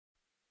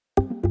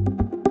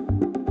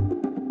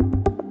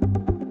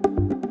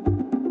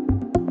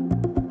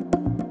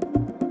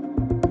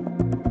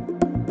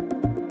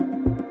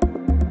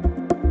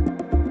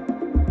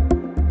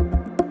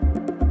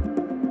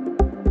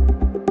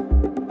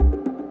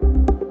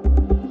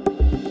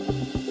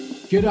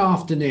Good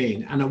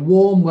afternoon and a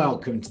warm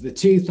welcome to the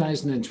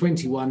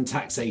 2021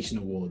 Taxation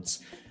Awards.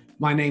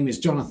 My name is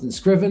Jonathan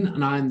Scriven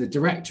and I am the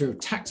Director of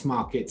Tax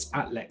Markets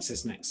at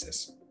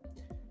LexisNexis.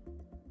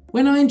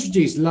 When I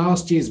introduced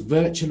last year's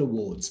virtual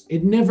awards,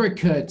 it never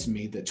occurred to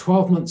me that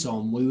 12 months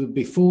on we would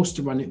be forced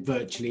to run it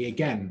virtually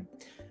again.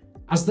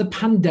 As the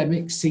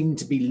pandemic seemed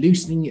to be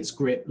loosening its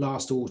grip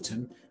last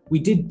autumn, we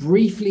did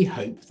briefly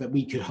hope that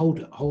we could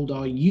hold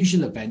our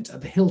usual event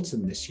at the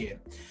Hilton this year.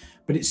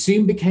 But it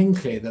soon became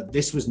clear that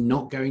this was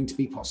not going to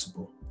be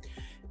possible.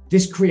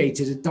 This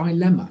created a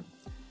dilemma.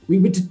 We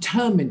were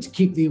determined to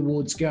keep the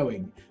awards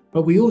going,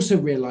 but we also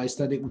realised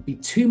that it would be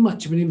too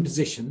much of an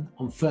imposition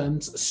on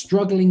firms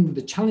struggling with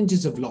the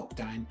challenges of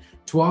lockdown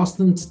to ask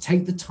them to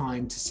take the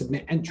time to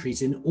submit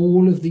entries in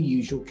all of the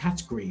usual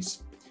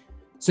categories.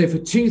 So for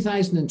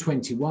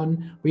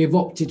 2021, we have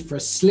opted for a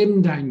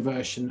slimmed down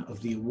version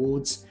of the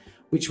awards,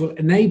 which will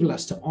enable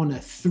us to honour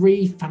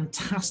 3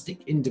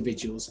 fantastic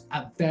individuals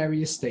at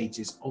various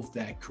stages of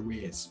their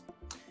careers.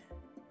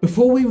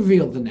 Before we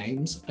reveal the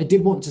names, I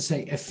did want to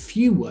say a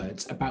few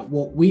words about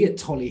what we at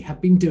Tolley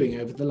have been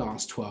doing over the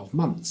last 12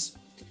 months.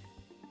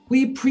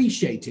 We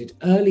appreciated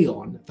early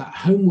on that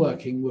home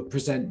working would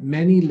present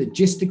many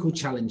logistical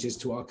challenges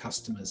to our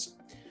customers.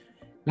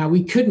 Now,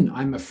 we couldn't,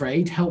 I'm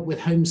afraid, help with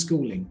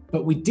homeschooling,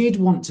 but we did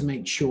want to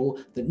make sure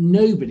that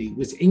nobody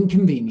was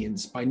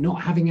inconvenienced by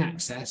not having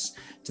access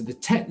to the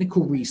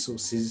technical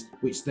resources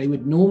which they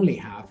would normally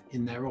have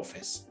in their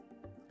office.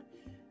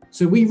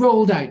 So we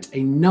rolled out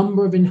a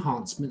number of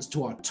enhancements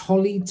to our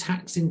Tolley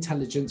Tax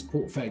Intelligence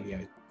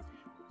portfolio.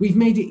 We've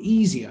made it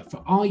easier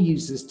for our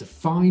users to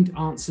find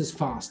answers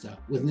faster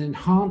with an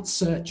enhanced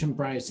search and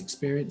browse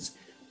experience,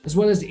 as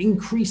well as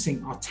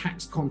increasing our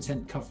tax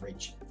content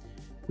coverage.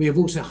 We have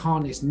also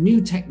harnessed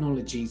new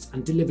technologies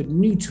and delivered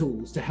new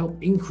tools to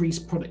help increase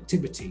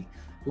productivity,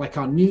 like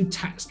our new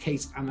tax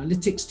case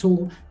analytics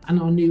tool and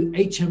our new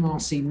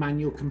HMRC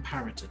manual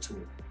comparator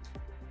tool.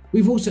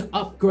 We've also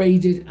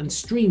upgraded and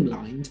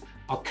streamlined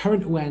our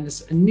current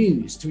awareness and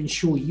news to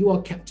ensure you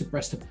are kept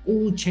abreast of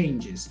all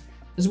changes,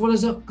 as well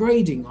as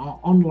upgrading our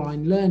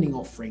online learning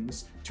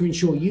offerings to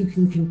ensure you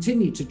can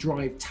continue to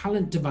drive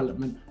talent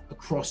development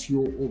across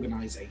your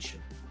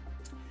organisation.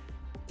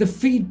 The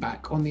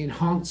feedback on the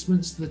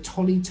enhancements to the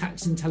Tolley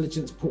Tax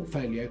Intelligence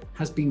portfolio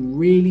has been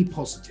really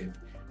positive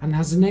and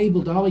has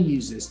enabled our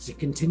users to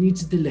continue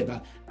to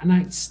deliver an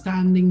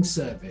outstanding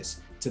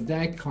service to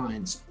their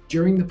clients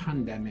during the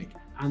pandemic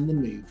and the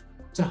move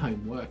to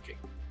home working.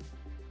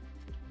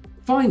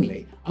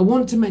 Finally, I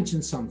want to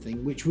mention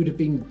something which would have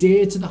been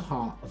dear to the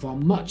heart of our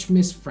much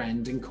missed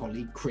friend and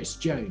colleague, Chris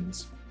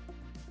Jones.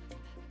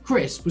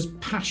 Chris was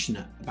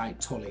passionate about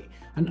Tolley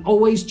and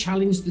always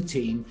challenged the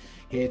team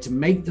here to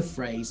make the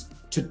phrase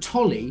 "to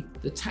Tolley"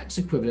 the tax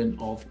equivalent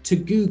of "to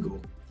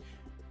Google."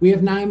 We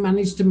have now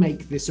managed to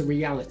make this a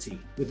reality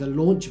with the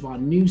launch of our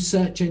new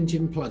search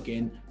engine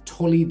plugin,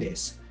 Tolley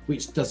This,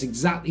 which does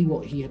exactly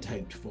what he had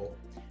hoped for.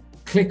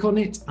 Click on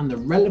it and the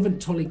relevant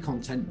Tolley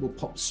content will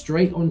pop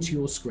straight onto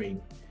your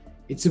screen.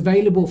 It's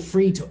available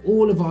free to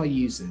all of our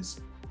users.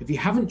 If you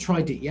haven't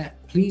tried it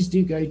yet, please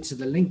do go to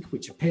the link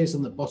which appears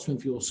on the bottom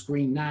of your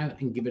screen now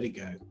and give it a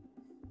go.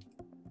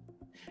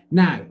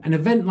 Now, an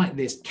event like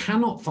this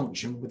cannot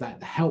function without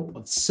the help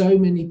of so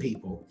many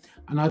people,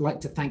 and I'd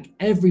like to thank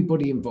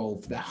everybody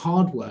involved for their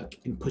hard work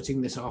in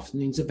putting this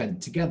afternoon's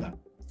event together.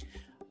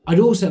 I'd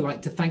also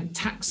like to thank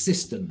Tax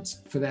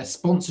Systems for their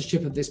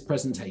sponsorship of this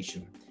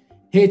presentation.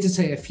 Here to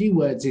say a few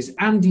words is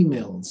Andy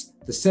Mills,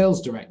 the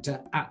Sales Director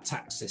at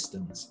Tax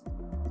Systems.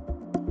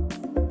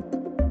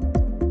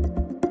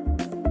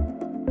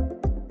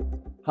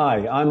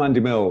 Hi, I'm Andy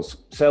Mills,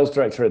 Sales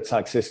Director at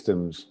Tax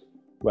Systems,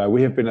 where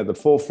we have been at the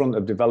forefront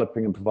of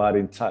developing and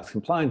providing tax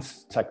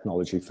compliance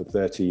technology for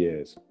 30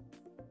 years.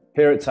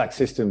 Here at Tax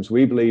Systems,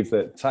 we believe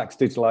that tax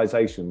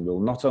digitalisation will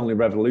not only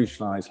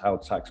revolutionise how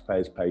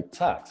taxpayers pay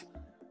tax,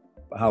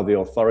 but how the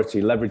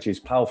authority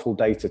leverages powerful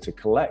data to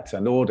collect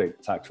and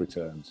audit tax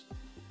returns.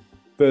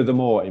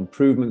 Furthermore,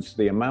 improvements to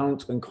the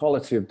amount and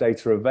quality of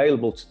data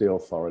available to the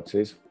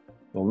authorities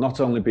will not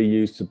only be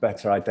used to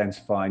better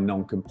identify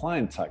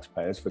non-compliant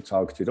taxpayers for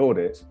targeted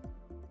audits,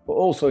 but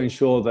also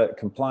ensure that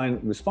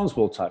compliant,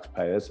 responsible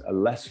taxpayers are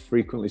less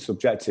frequently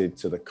subjected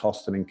to the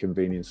cost and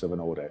inconvenience of an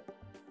audit.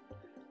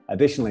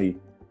 Additionally,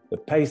 the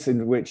pace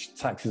in which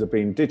taxes are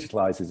being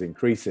digitalised is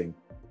increasing.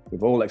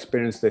 We've all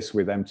experienced this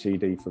with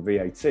MTD for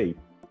VAT.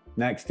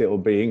 Next, it will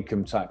be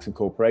income tax and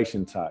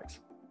corporation tax,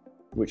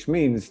 which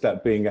means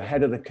that being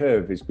ahead of the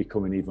curve is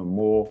becoming even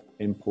more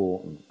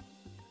important.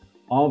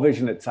 Our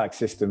vision at Tax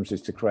Systems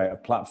is to create a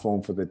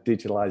platform for the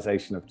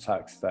digitalisation of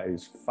tax that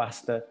is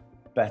faster,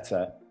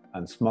 better,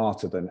 and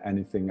smarter than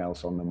anything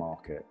else on the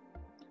market.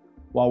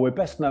 While we're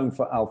best known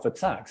for Alpha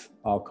Tax,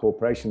 our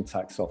corporation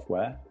tax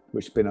software,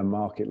 which has been a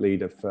market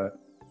leader for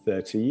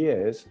 30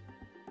 years,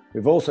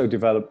 we've also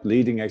developed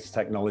leading-edge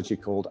technology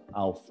called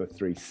Alpha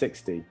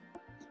 360.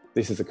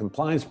 This is a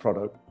compliance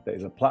product that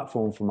is a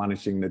platform for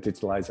managing the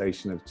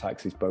digitalisation of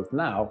taxes both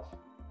now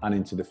and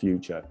into the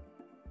future.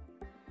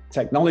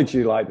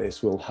 Technology like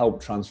this will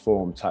help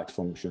transform tax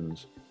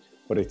functions,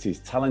 but it is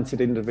talented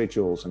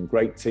individuals and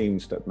great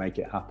teams that make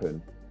it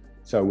happen.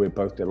 So we're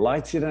both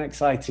delighted and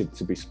excited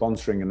to be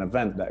sponsoring an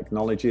event that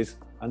acknowledges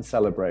and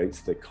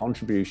celebrates the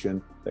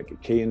contribution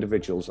that key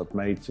individuals have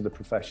made to the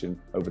profession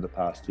over the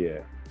past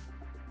year.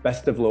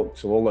 Best of luck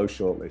to all those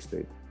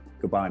shortlisted.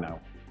 Goodbye now.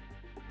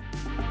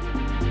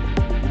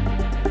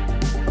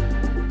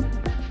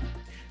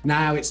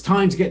 Now it's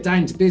time to get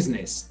down to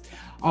business.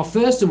 Our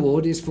first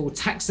award is for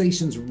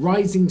Taxation's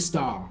Rising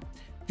Star.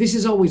 This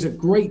is always a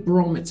great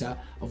barometer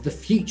of the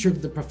future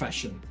of the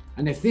profession.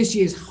 And if this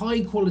year's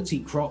high quality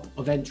crop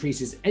of entries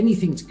is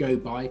anything to go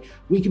by,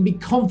 we can be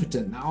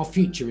confident that our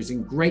future is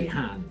in great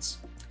hands.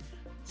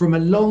 From a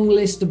long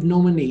list of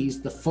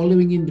nominees, the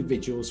following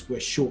individuals were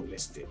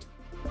shortlisted.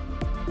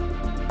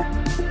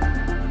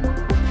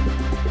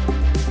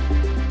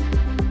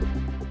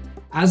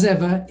 As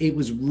ever, it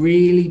was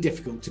really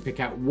difficult to pick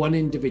out one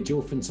individual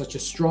from such a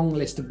strong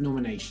list of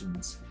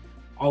nominations.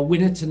 Our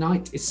winner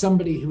tonight is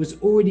somebody who has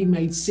already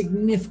made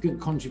significant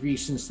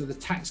contributions to the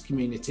tax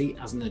community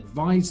as an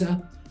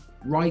advisor,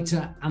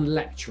 writer and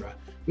lecturer,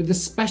 with a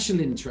special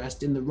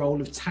interest in the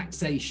role of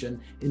taxation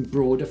in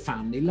broader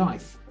family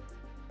life.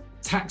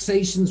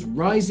 Taxation's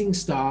Rising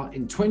Star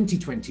in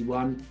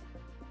 2021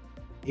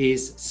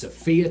 is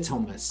Sophia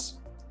Thomas.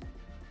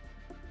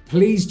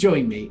 Please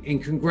join me in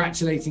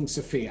congratulating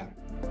Sophia.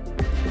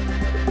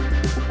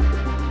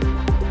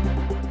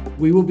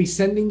 We will be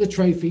sending the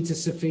trophy to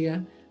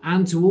Sophia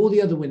and to all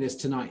the other winners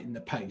tonight in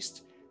the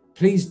post.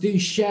 Please do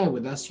share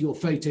with us your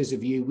photos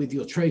of you with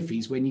your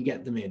trophies when you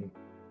get them in.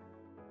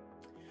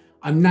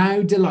 I'm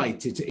now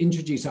delighted to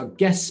introduce our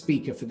guest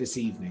speaker for this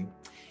evening.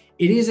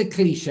 It is a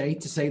cliche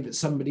to say that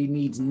somebody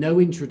needs no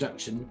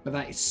introduction, but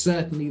that is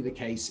certainly the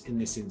case in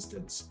this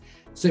instance.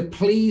 So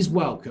please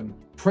welcome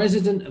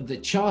President of the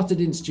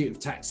Chartered Institute of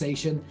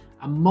Taxation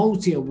and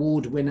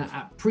multi-award winner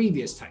at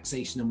previous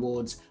taxation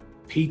awards,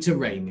 Peter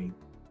Rayney.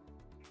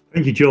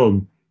 Thank you,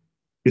 John.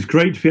 It's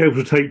great to be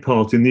able to take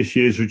part in this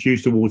year's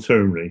reduced award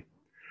ceremony.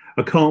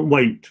 I can't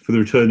wait for the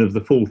return of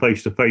the full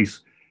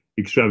face-to-face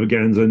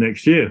extravaganza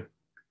next year.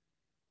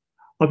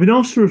 I've been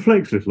asked to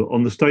reflect a little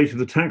on the state of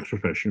the tax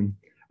profession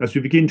as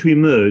we begin to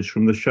emerge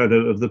from the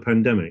shadow of the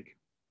pandemic.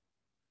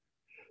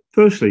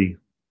 Firstly,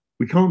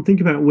 we can't think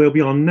about where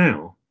we are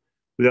now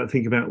without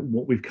thinking about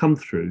what we've come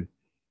through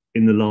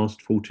in the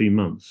last 14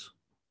 months.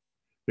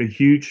 A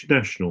huge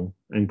national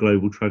and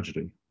global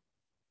tragedy.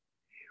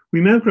 We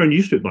may have grown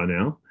used to it by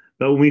now,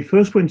 but when we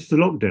first went into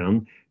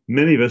lockdown,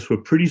 many of us were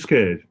pretty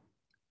scared.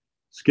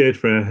 Scared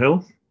for our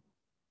health,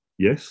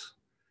 yes,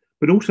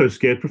 but also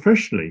scared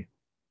professionally.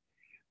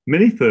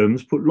 Many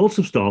firms put lots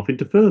of staff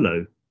into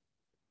furlough.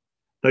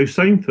 Those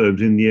same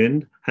firms in the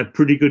end had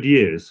pretty good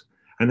years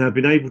and have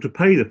been able to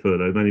pay the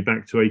furlough money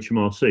back to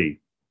HMRC.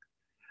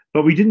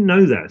 But we didn't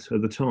know that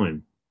at the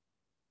time.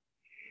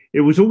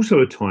 It was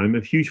also a time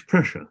of huge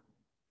pressure.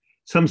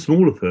 Some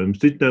smaller firms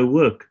did no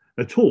work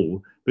at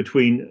all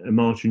between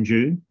March and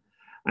June,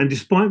 and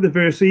despite the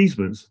various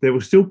easements, there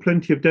were still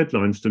plenty of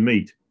deadlines to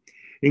meet,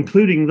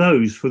 including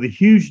those for the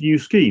huge new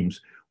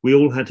schemes we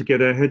all had to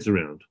get our heads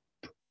around.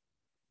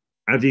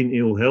 Add in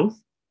ill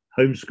health,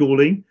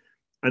 homeschooling,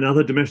 and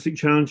other domestic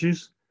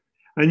challenges,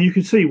 and you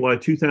can see why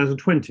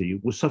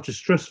 2020 was such a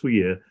stressful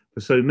year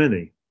for so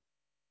many.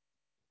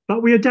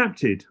 But we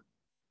adapted,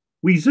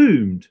 we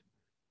Zoomed,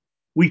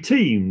 we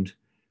teamed,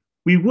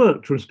 we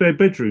worked from spare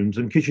bedrooms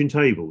and kitchen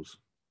tables.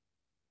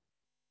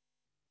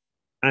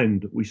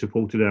 And we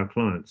supported our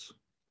clients.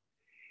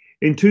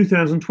 In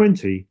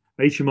 2020,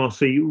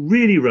 HMRC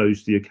really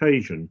rose to the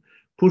occasion,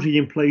 putting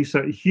in place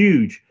that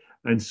huge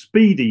and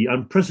speedy,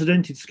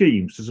 unprecedented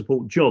schemes to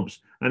support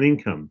jobs and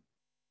income.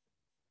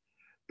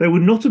 They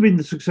would not have been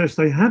the success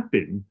they have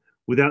been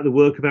without the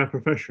work of our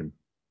profession.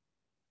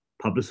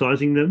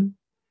 Publicising them,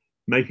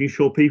 making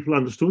sure people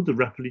understood the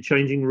rapidly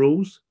changing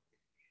rules,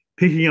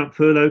 picking up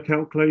furlough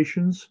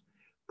calculations,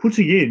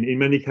 putting in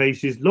many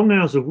cases, long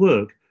hours of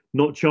work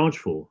not charged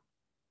for.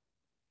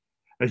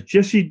 As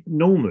Jesse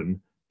Norman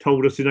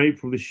told us in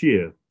April this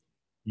year,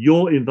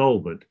 your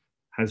involvement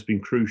has been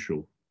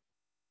crucial.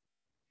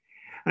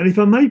 And if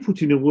I may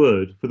put in a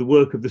word for the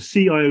work of the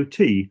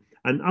CIOT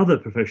and other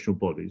professional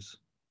bodies,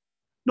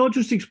 not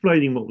just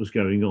explaining what was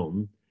going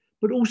on,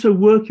 but also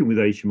working with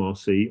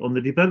HMRC on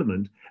the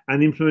development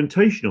and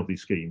implementation of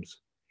these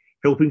schemes,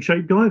 helping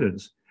shape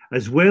guidance,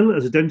 as well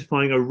as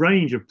identifying a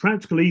range of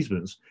practical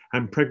easements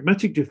and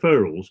pragmatic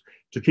deferrals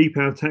to keep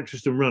our tax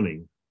system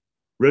running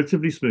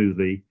relatively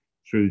smoothly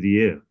through the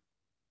year.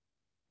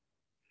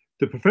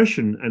 The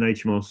profession and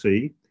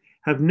HMRC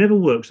have never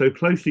worked so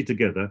closely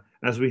together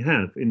as we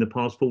have in the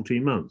past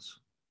 14 months.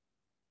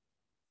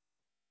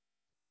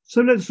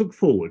 So let's look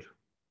forward.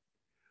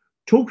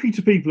 Talking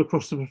to people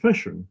across the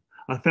profession,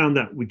 I found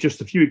that with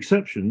just a few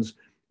exceptions,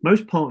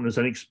 most partners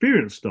and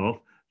experienced staff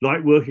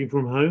like working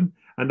from home,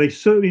 and they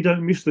certainly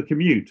don't miss the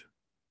commute.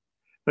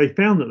 They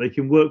found that they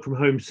can work from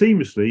home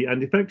seamlessly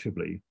and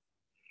effectively.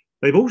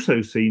 They've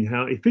also seen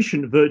how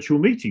efficient virtual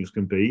meetings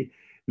can be,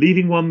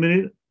 leaving 1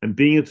 minute and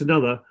being at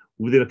another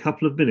within a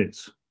couple of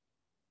minutes.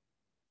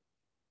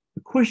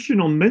 The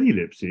question on many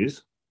lips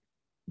is,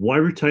 why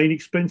retain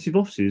expensive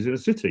offices in a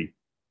city?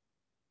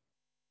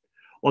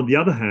 On the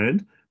other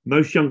hand,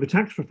 most younger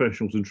tax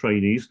professionals and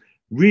trainees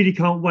really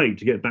can't wait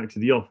to get back to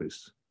the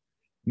office.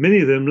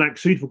 Many of them lack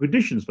suitable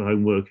conditions for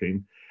home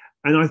working,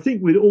 and I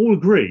think we'd all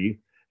agree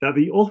that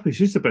the office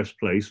is the best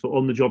place for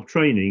on-the-job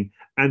training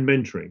and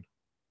mentoring.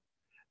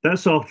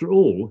 That's, after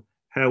all,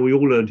 how we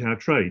all learned our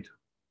trade.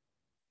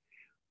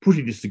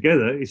 Putting this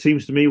together, it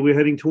seems to me we're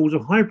heading towards a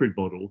hybrid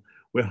model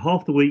where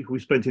half the week we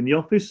spent in the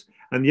office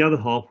and the other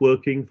half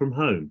working from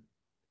home.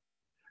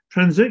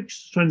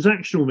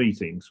 Transactional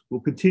meetings will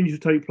continue to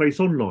take place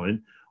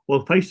online,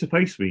 while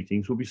face-to-face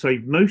meetings will be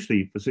saved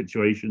mostly for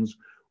situations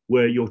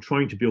where you're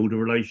trying to build a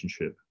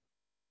relationship.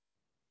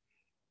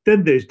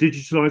 Then there's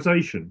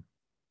digitalisation.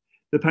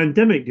 The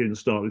pandemic didn't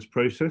start this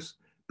process,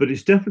 but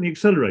it's definitely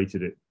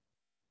accelerated it.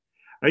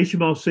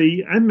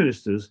 HMRC and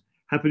ministers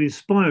have been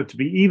inspired to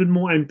be even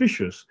more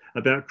ambitious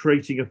about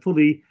creating a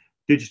fully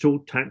digital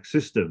tax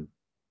system.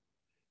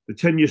 The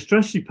 10-year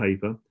strategy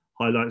paper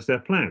highlights their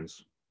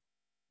plans.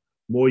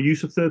 More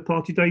use of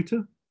third-party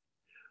data,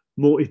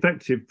 more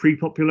effective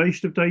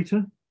pre-population of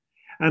data,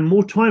 and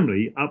more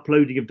timely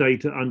uploading of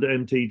data under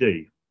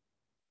MTD.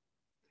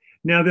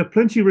 Now, there are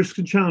plenty of risks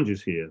and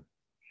challenges here.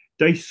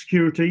 Data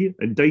security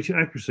and data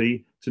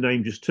accuracy, to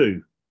name just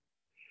two.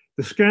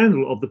 The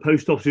scandal of the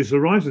Post Office's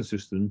Horizon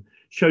system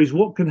shows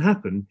what can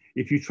happen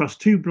if you trust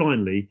too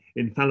blindly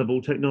in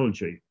fallible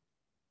technology.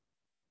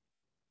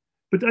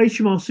 But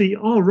HMRC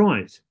are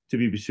right to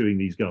be pursuing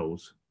these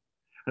goals,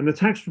 and the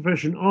tax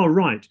profession are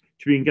right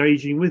to be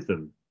engaging with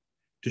them,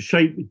 to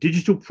shape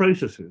digital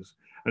processes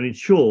and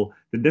ensure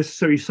the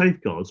necessary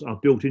safeguards are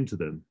built into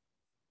them.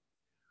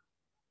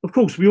 Of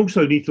course, we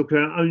also need to look at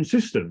our own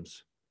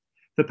systems.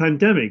 The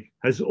pandemic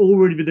has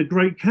already been a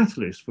great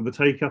catalyst for the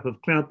take-up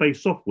of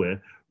cloud-based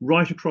software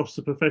right across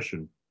the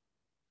profession.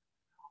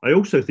 I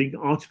also think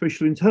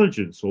artificial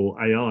intelligence, or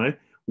AI,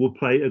 will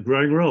play a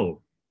growing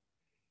role.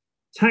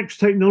 Tax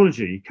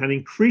technology can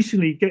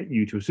increasingly get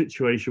you to a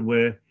situation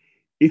where,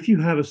 if you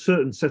have a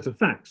certain set of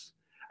facts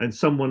and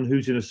someone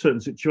who's in a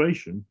certain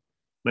situation,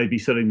 maybe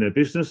selling their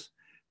business,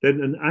 then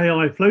an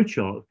AI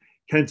flowchart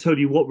can tell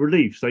you what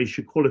reliefs they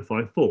should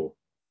qualify for.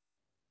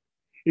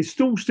 It's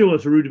still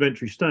at a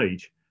rudimentary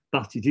stage,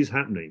 but it is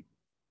happening.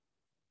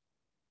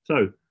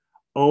 So,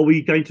 are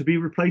we going to be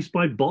replaced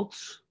by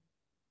bots?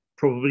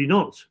 Probably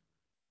not.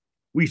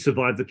 We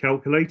survived the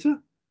calculator,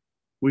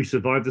 we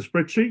survived the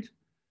spreadsheet,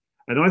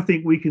 and I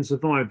think we can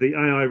survive the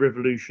AI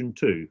revolution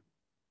too.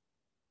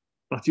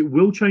 But it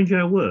will change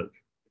our work.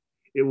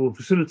 It will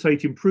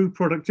facilitate improved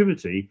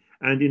productivity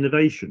and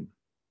innovation.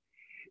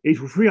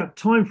 It will free up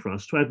time for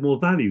us to add more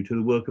value to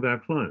the work of our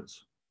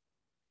clients.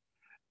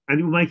 And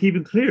it will make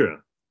even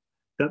clearer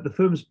that the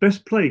firms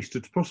best placed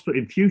to prosper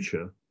in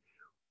future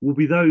will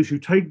be those who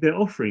take their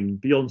offering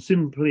beyond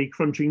simply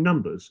crunching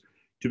numbers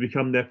to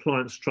become their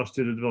clients'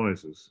 trusted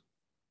advisors.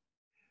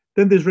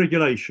 Then there's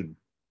regulation.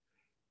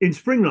 In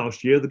spring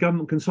last year, the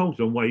government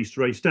consulted on ways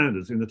to raise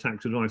standards in the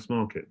tax advice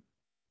market.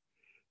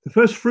 The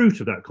first fruit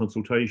of that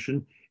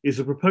consultation is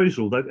a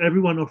proposal that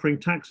everyone offering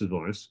tax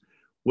advice,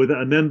 whether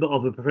a member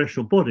of a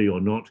professional body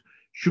or not,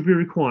 should be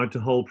required to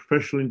hold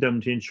professional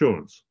indemnity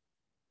insurance.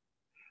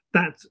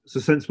 That's a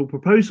sensible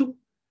proposal,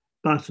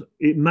 but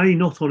it may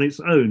not on its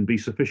own be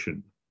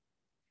sufficient.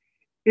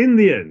 In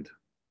the end,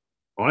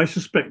 I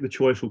suspect the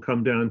choice will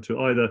come down to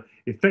either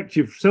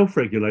effective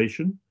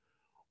self-regulation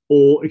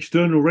or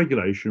external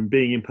regulation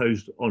being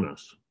imposed on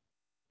us.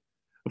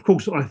 Of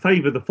course, I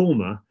favour the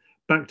former,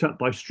 backed up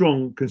by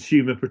strong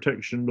consumer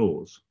protection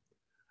laws.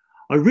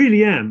 I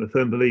really am a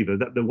firm believer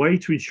that the way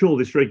to ensure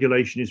this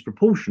regulation is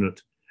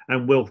proportionate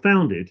and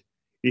well-founded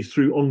is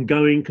through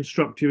ongoing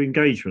constructive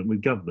engagement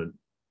with government.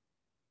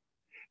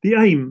 The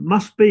aim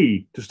must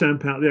be to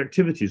stamp out the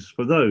activities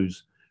for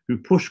those who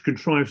push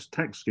contrived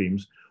tax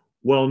schemes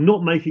while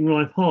not making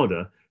life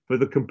harder for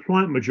the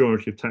compliant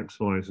majority of tax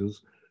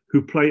advisors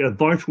who play a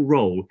vital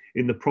role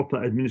in the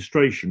proper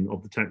administration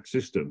of the tax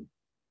system.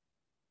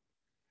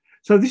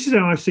 So this is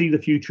how I see the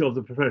future of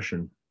the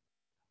profession: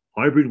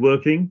 hybrid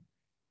working,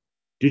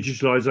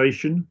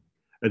 digitalisation,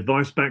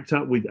 advice backed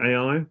up with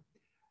AI,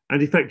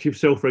 and effective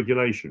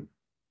self-regulation.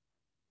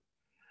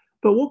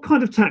 But what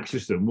kind of tax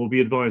system will we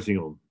be advising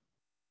on?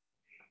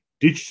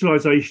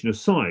 Digitalisation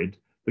aside,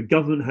 the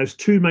government has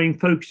two main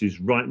focuses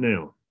right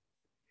now: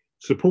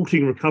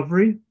 supporting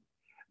recovery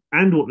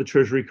and what the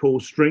Treasury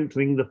calls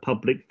strengthening the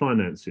public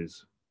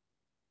finances.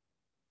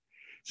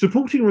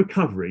 Supporting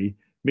recovery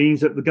means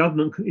that the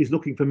government is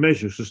looking for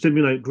measures to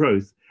stimulate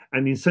growth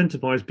and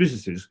incentivise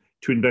businesses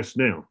to invest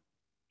now,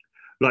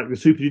 like the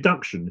super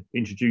deduction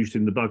introduced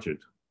in the budget,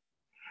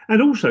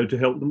 and also to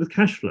help them with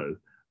cash flow,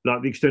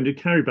 like the extended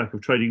carryback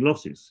of trading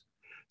losses,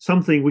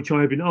 something which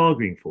I have been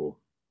arguing for.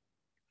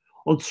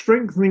 On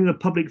strengthening the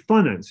public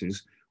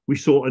finances, we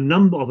saw a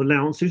number of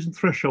allowances and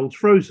thresholds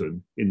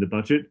frozen in the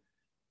budget,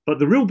 but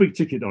the real big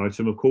ticket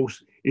item, of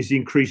course, is the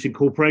increase in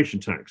corporation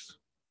tax.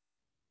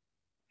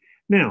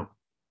 Now,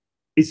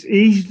 It's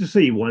easy to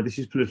see why this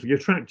is politically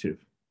attractive.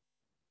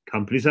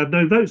 Companies have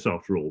no votes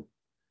after all.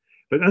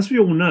 But as we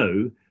all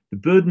know, the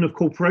burden of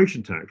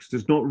corporation tax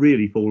does not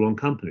really fall on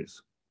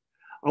companies.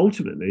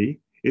 Ultimately,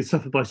 it's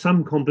suffered by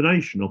some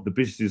combination of the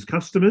business's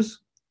customers,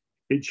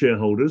 its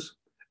shareholders,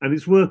 and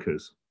its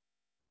workers.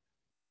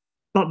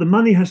 But the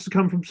money has to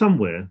come from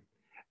somewhere,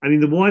 and in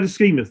the wider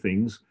scheme of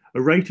things,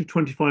 a rate of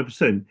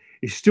 25%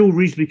 is still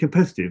reasonably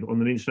competitive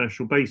on an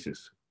international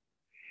basis,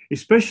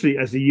 especially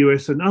as the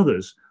US and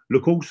others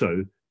look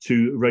also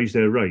to raise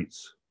their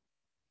rates.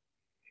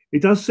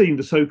 It does seem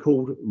the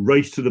so-called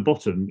race to the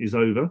bottom is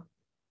over,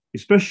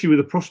 especially with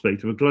the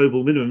prospect of a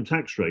global minimum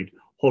tax rate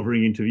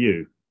hovering into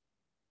view.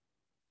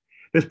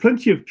 There's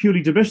plenty of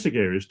purely domestic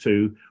areas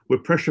too where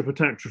pressure for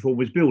tax reform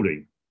is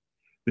building.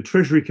 The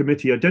Treasury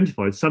Committee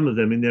identified some of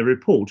them in their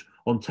report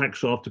on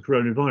tax after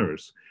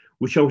coronavirus,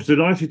 which I was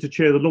delighted to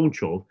chair the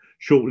launch of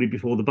shortly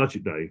before the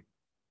budget day.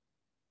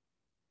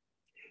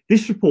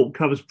 This report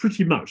covers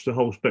pretty much the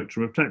whole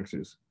spectrum of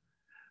taxes,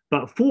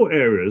 but 4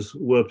 areas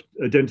were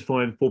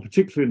identified for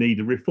particular need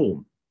of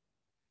reform: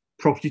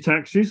 property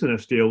taxes and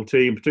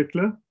SDLT in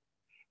particular,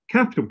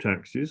 capital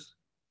taxes,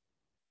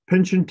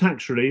 pension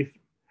tax relief,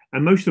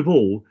 and most of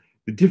all,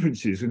 the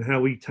differences in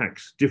how we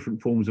tax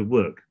different forms of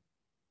work.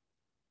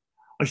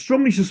 I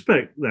strongly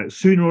suspect that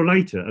sooner or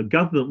later a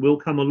government will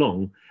come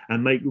along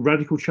and make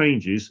radical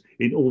changes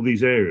in all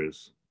these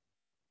areas.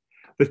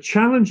 The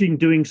challenge in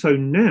doing so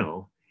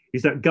now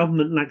is that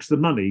government lacks the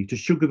money to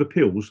sugar the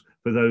pills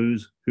for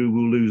those who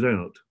will lose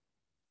out.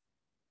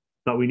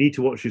 But we need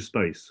to watch this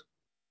space.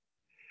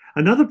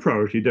 Another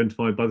priority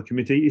identified by the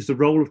committee is the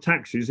role of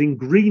taxes in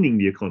greening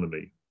the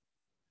economy.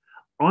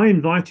 I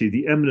invited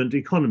the eminent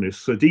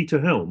economist Sir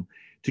Dieter Helm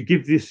to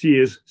give this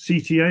year's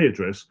CTA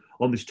address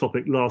on this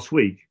topic last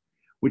week,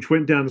 which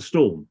went down the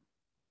storm.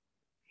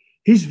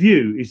 His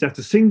view is that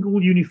a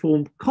single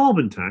uniform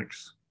carbon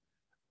tax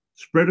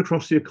spread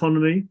across the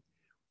economy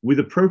with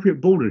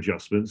appropriate border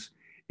adjustments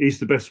is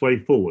the best way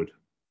forward.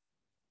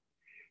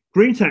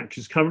 Green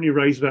taxes currently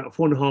raise about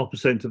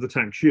 4.5% of the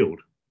tax yield,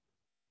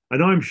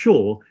 and I'm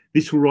sure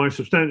this will rise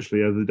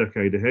substantially over the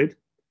decade ahead,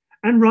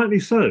 and rightly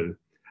so,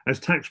 as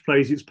tax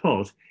plays its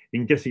part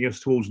in getting us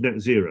towards net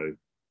zero.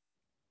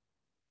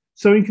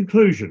 So in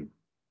conclusion,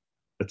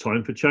 a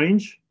time for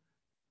change,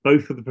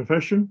 both for the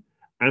profession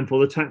and for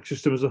the tax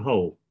system as a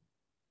whole.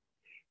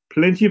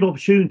 Plenty of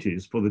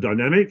opportunities for the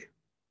dynamic,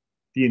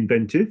 the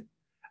inventive,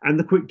 and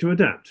the quick to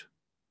adapt,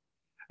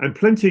 and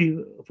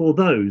plenty for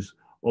those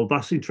of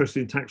us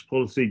interested in tax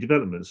policy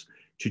developments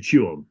to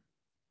chew on.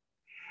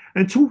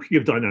 And talking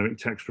of dynamic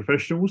tax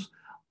professionals,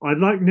 I'd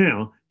like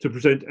now to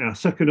present our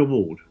second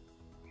award.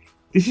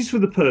 This is for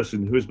the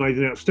person who has made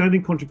an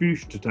outstanding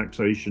contribution to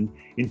taxation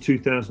in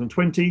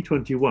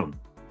 2020-21.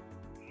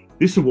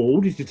 This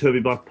award is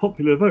determined by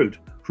popular vote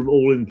from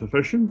all in the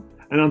profession,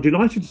 and I'm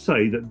delighted to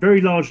say that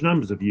very large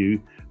numbers of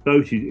you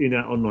voted in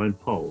our online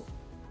poll.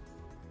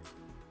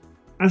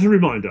 As a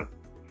reminder,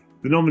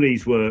 the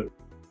nominees were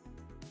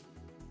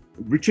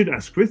Richard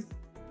Asquith,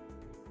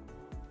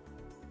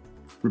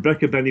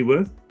 Rebecca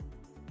Bennyworth,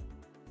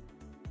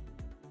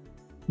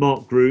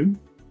 Mark Groom,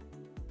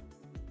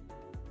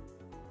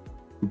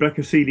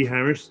 Rebecca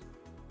Seeley-Harris,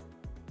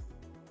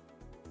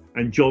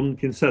 and John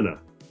Kinsella.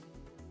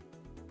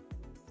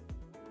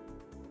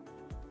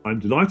 I'm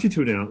delighted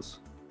to announce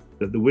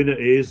that the winner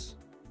is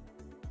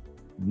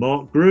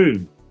Mark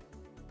Groom.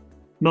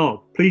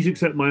 Mark, please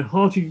accept my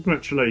hearty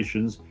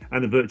congratulations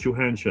and a virtual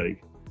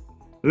handshake.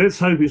 Let's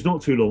hope it's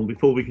not too long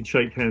before we can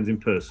shake hands in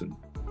person.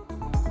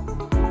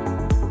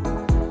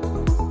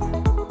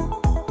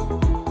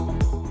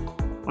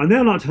 I'd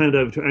now like to hand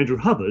over to Andrew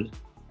Hubbard,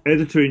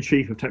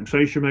 Editor-in-Chief of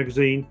Taxation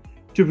magazine,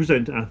 to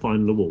present our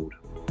final award.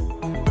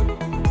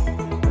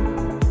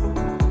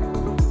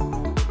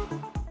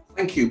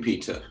 Thank you,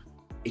 Peter.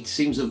 It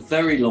seems a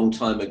very long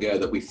time ago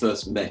that we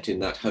first met in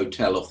that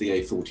hotel off the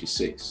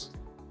A46,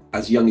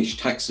 as youngish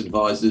tax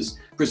advisors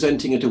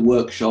presenting at a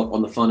workshop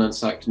on the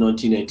Finance Act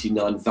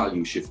 1989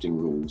 value shifting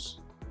rules.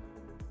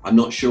 I'm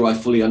not sure I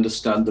fully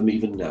understand them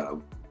even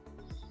now.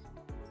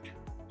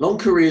 Long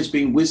careers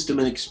bring wisdom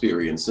and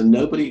experience, and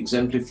nobody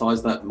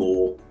exemplifies that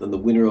more than the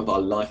winner of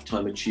our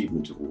Lifetime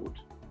Achievement Award.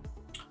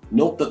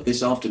 Not that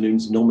this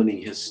afternoon's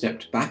nominee has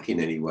stepped back in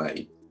any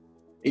way.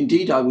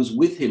 Indeed, I was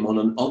with him on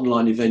an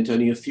online event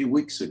only a few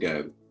weeks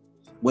ago.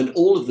 When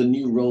all of the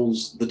new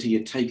roles that he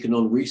had taken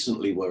on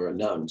recently were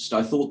announced,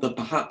 I thought that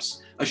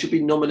perhaps I should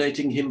be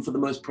nominating him for the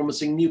Most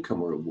Promising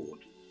Newcomer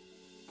Award.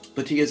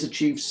 But he has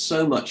achieved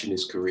so much in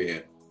his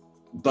career,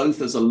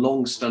 both as a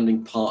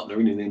long-standing partner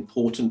in an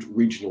important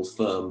regional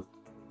firm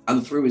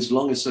and through his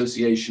long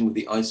association with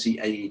the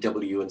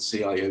ICAEW and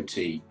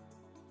CIOT.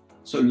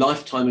 So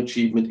lifetime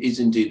achievement is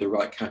indeed the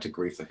right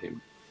category for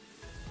him.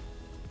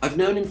 I've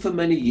known him for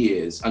many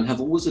years and have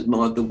always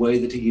admired the way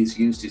that he has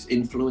used his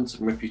influence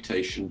and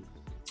reputation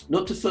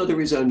not to further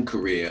his own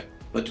career,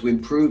 but to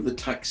improve the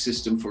tax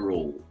system for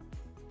all.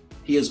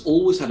 He has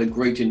always had a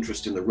great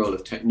interest in the role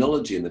of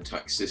technology in the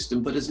tax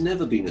system, but has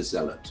never been a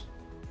zealot,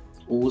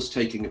 always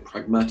taking a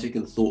pragmatic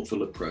and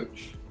thoughtful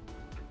approach.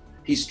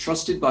 He's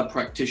trusted by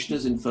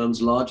practitioners in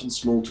firms large and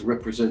small to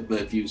represent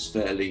their views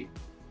fairly,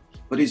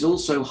 but he's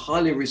also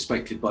highly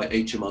respected by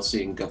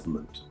HMRC and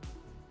government.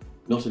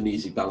 Not an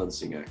easy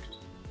balancing act.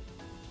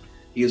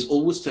 He has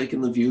always taken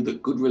the view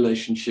that good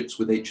relationships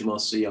with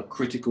HMRC are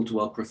critical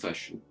to our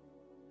profession.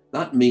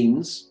 That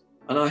means,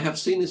 and I have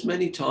seen this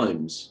many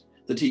times,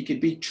 that he can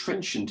be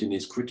trenchant in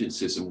his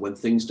criticism when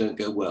things don't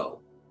go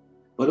well,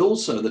 but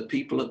also that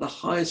people at the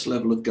highest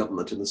level of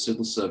government and the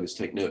civil service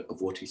take note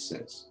of what he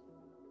says.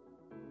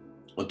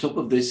 On top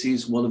of this,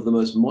 he's one of the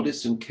most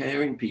modest and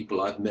caring people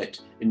I've met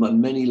in my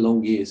many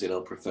long years in our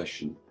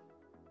profession.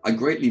 I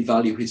greatly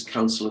value his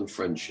counsel and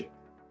friendship.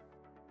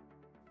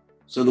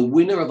 So the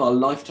winner of our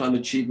Lifetime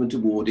Achievement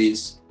Award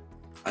is,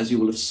 as you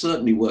will have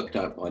certainly worked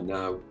out by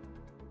now,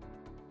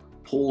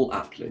 Paul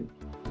Aplin.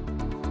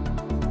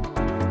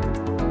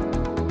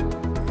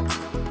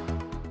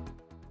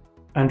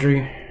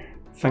 Andrew,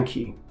 thank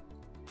you.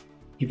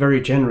 You very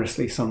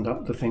generously summed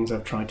up the things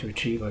I've tried to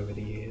achieve over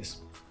the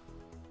years.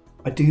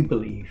 I do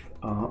believe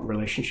our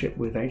relationship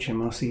with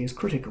HMRC is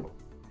critical.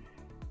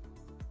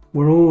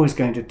 We're always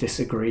going to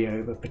disagree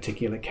over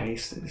particular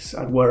cases.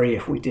 I'd worry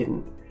if we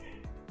didn't.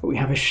 But we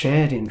have a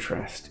shared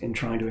interest in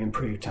trying to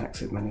improve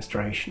tax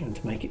administration and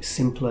to make it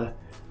simpler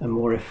and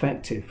more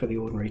effective for the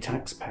ordinary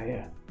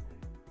taxpayer.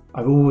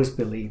 I've always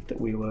believed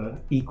that we were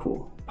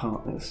equal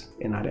partners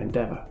in that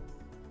endeavour.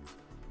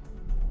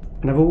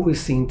 And I've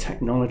always seen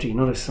technology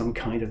not as some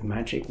kind of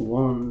magic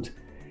wand,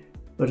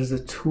 but as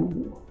a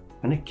tool,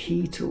 and a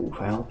key tool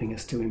for helping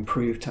us to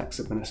improve tax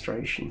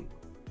administration.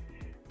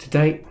 To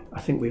date, I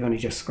think we've only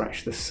just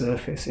scratched the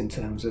surface in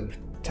terms of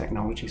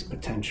technology's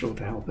potential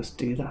to help us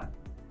do that.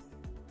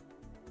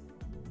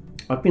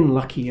 I've been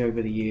lucky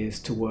over the years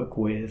to work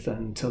with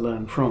and to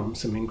learn from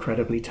some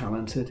incredibly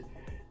talented,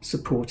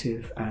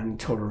 supportive and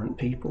tolerant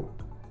people.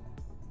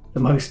 The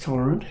most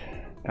tolerant,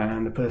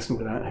 and the person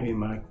without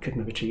whom I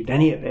couldn't have achieved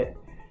any of it,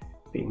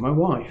 being my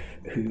wife,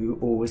 who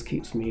always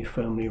keeps me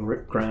firmly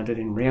grounded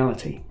in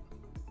reality.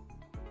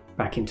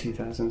 Back in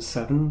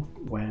 2007,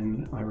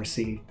 when I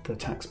received the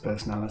Tax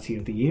Personality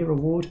of the Year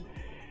award,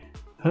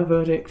 her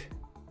verdict,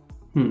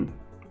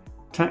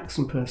 tax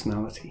and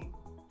personality.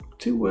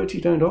 Two words you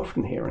don't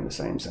often hear in the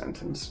same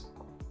sentence.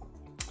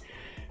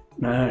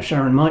 Now,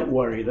 Sharon might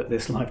worry that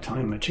this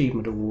Lifetime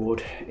Achievement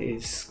Award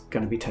is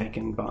going to be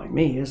taken by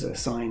me as a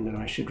sign that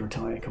I should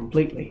retire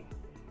completely.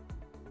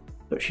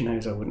 But she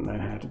knows I wouldn't know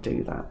how to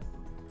do that.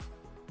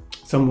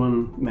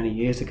 Someone many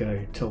years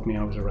ago told me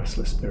I was a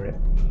restless spirit.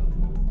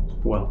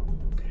 Well,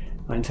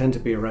 I intend to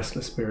be a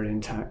restless spirit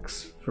in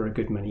tax for a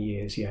good many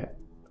years yet.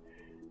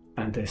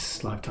 And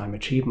this Lifetime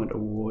Achievement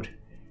Award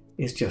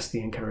is just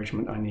the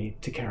encouragement I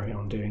need to carry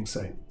on doing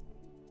so.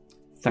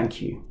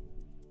 Thank you.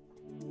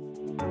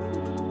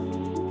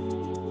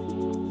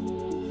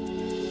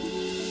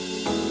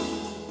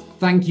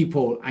 Thank you,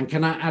 Paul, and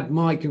can I add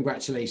my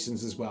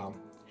congratulations as well.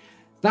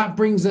 That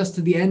brings us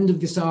to the end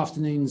of this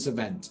afternoon's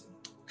event.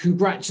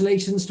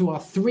 Congratulations to our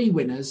 3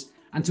 winners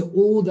and to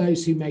all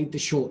those who made the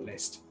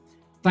shortlist.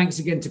 Thanks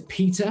again to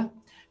Peter,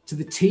 to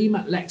the team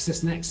at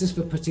LexisNexis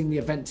for putting the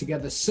event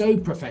together so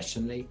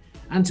professionally,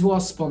 and to our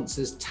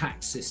sponsors,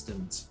 Tax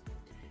Systems.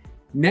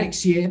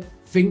 Next year,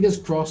 fingers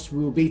crossed,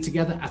 we will be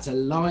together at a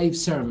live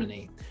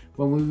ceremony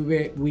when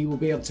we will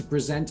be able to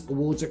present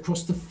awards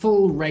across the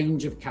full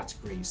range of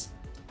categories.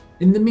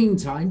 In the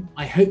meantime,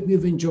 I hope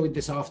you've enjoyed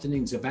this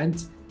afternoon's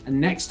event, and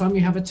next time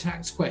you have a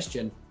tax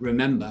question,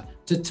 remember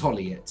to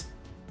Tolley it.